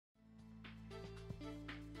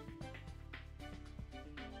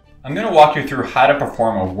I'm going to walk you through how to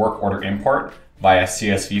perform a work order import via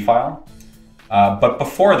CSV file. But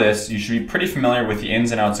before this, you should be pretty familiar with the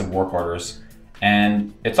ins and outs of work orders.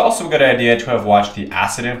 And it's also a good idea to have watched the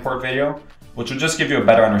asset import video, which will just give you a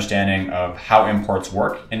better understanding of how imports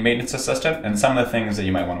work in Maintenance Assistant and some of the things that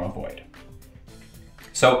you might want to avoid.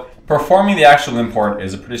 So performing the actual import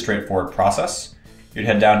is a pretty straightforward process. You'd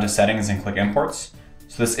head down to Settings and click Imports.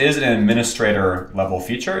 So this is an administrator level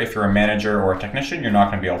feature. If you're a manager or a technician, you're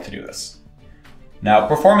not going to be able to do this. Now,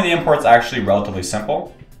 performing the import is actually relatively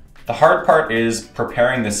simple. The hard part is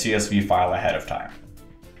preparing the CSV file ahead of time.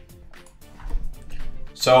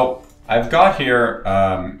 So I've got here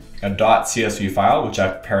a .csv file, which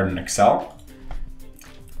I've prepared in Excel.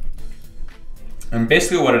 And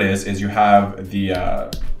basically what it is you have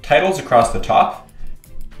the titles across the top.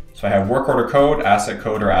 So I have work order code, asset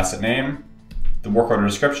code or asset name, the work order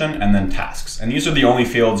description, and then tasks. And these are the only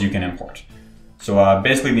fields you can import. So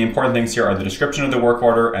basically the important things here are the description of the work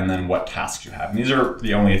order and then what tasks you have. And these are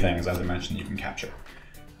the only things, as I mentioned, you can capture.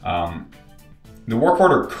 The work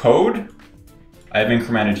order code I've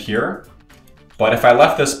incremented here, but if I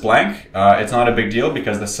left this blank, it's not a big deal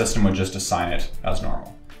because the system would just assign it as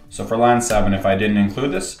normal. So for line 7, if I didn't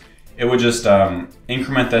include this, it would just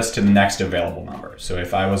increment this to the next available number. So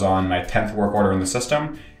if I was on my 10th work order in the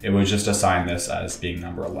system, it would just assign this as being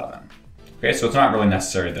number 11. Okay, so it's not really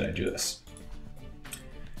necessary that I do this.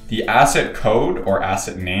 The asset code or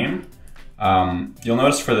asset name, you'll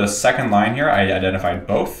notice for the second line here, I identified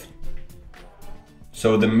both.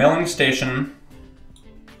 So the milling station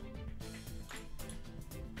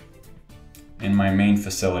in my main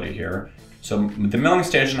facility here. So the milling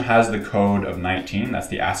station has the code of 19, that's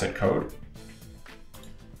the asset code.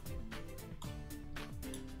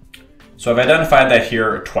 So I've identified that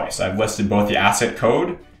here twice. I've listed both the asset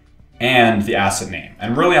code and the asset name,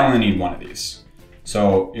 and really I only need one of these.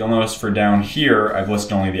 So you'll notice for down here, I've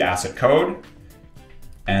listed only the asset code,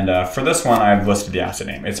 and for this one, I've listed the asset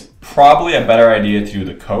name. It's probably a better idea to do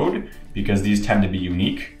the code because these tend to be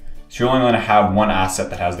unique. So you're only going to have one asset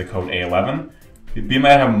that has the code A11. You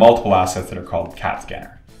might have multiple assets that are called CAT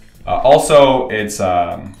scanner. Also, it's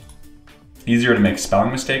easier to make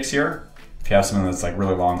spelling mistakes here. If you have something that's like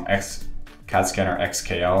really long, CAT scanner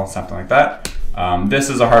XKL, something like that. This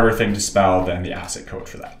is a harder thing to spell than the asset code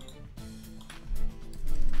for that.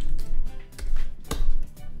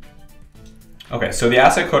 Okay, so the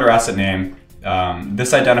asset code or asset name,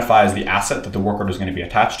 this identifies the asset that the work order is going to be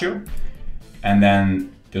attached to. And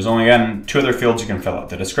then there's only, again, two other fields you can fill out.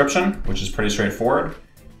 The description, which is pretty straightforward,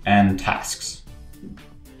 and tasks.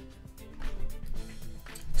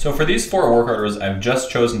 So for these 4 work orders, I've just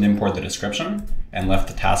chosen to import the description and left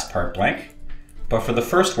the task part blank. But for the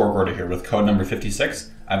first work order here with code number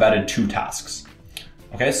 56, I've added 2 tasks.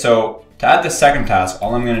 Okay, so to add the second task,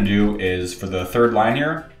 all I'm going to do is for the third line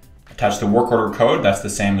here, attach the work order code. That's the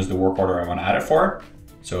same as the work order I want to add it for.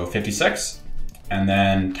 So 56. And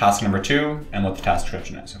then task number 2 and what the task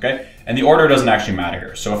description is, okay? And the order doesn't actually matter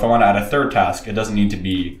here. So if I want to add a third task, it doesn't need to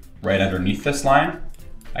be right underneath this line.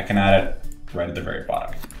 I can add it right at the very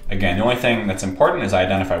bottom. Again, the only thing that's important is I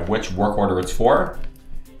identify which work order it's for,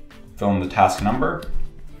 fill in the task number,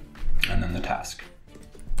 and then the task.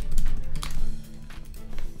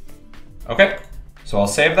 Okay, so I'll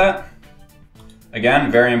save that.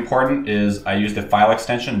 Again, very important is I use the file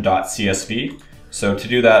extension .csv. So to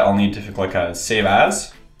do that, I'll need to click Save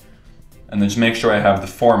As, and then just make sure I have the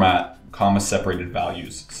format, comma separated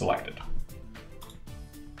values selected.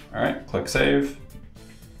 All right, click Save.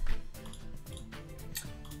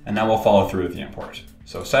 And now we'll follow through with the import.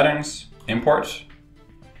 So Settings, Import.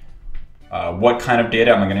 What kind of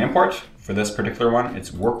data am I going to import? For this particular one,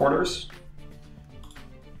 it's work orders.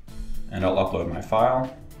 And I'll upload my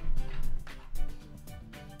file.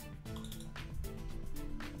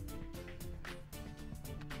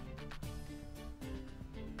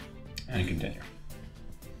 And continue.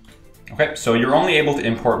 Okay, so you're only able to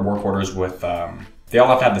import work orders with, they all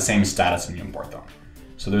have to have the same status when you import them.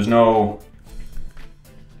 So there's no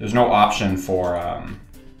option for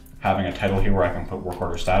having a title here where I can put work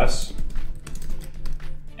order status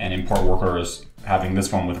and import work orders, having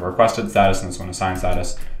this one with requested status and this one assigned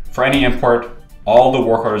status. For any import, all the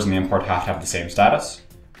work orders in the import have to have the same status,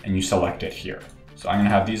 and you select it here. So I'm gonna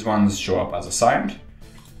have these ones show up as assigned,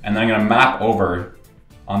 and then I'm gonna map over.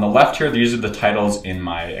 On the left here, these are the titles in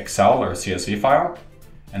my Excel or CSV file.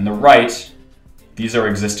 And the right, these are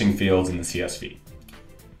existing fields in the CSV.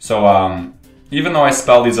 So even though I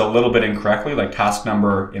spelled these a little bit incorrectly, like task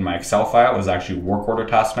number in my Excel file is actually work order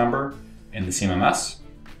task number in the CMMS,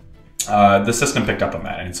 the system picked up on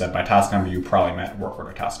that and it said by task number, you probably meant work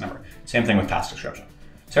order task number. Same thing with task description.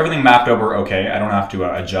 So everything mapped over okay. I don't have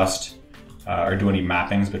to adjust or do any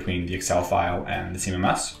mappings between the Excel file and the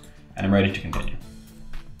CMMS, and I'm ready to continue.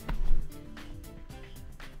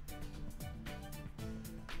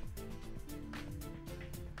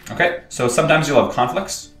 Okay, so sometimes you'll have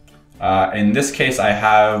conflicts. In this case, I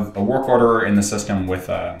have a work order in the system with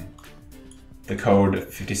the code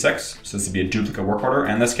 56, so this would be a duplicate work order.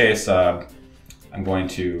 In this case, I'm going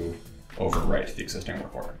to overwrite the existing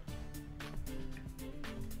work order.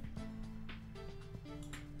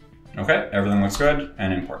 Okay, everything looks good,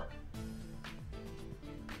 and import.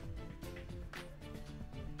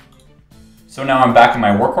 So now I'm back in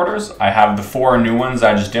my work orders. I have the 4 new ones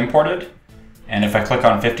I just imported, and if I click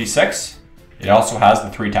on 56, it also has the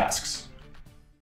 3 tasks.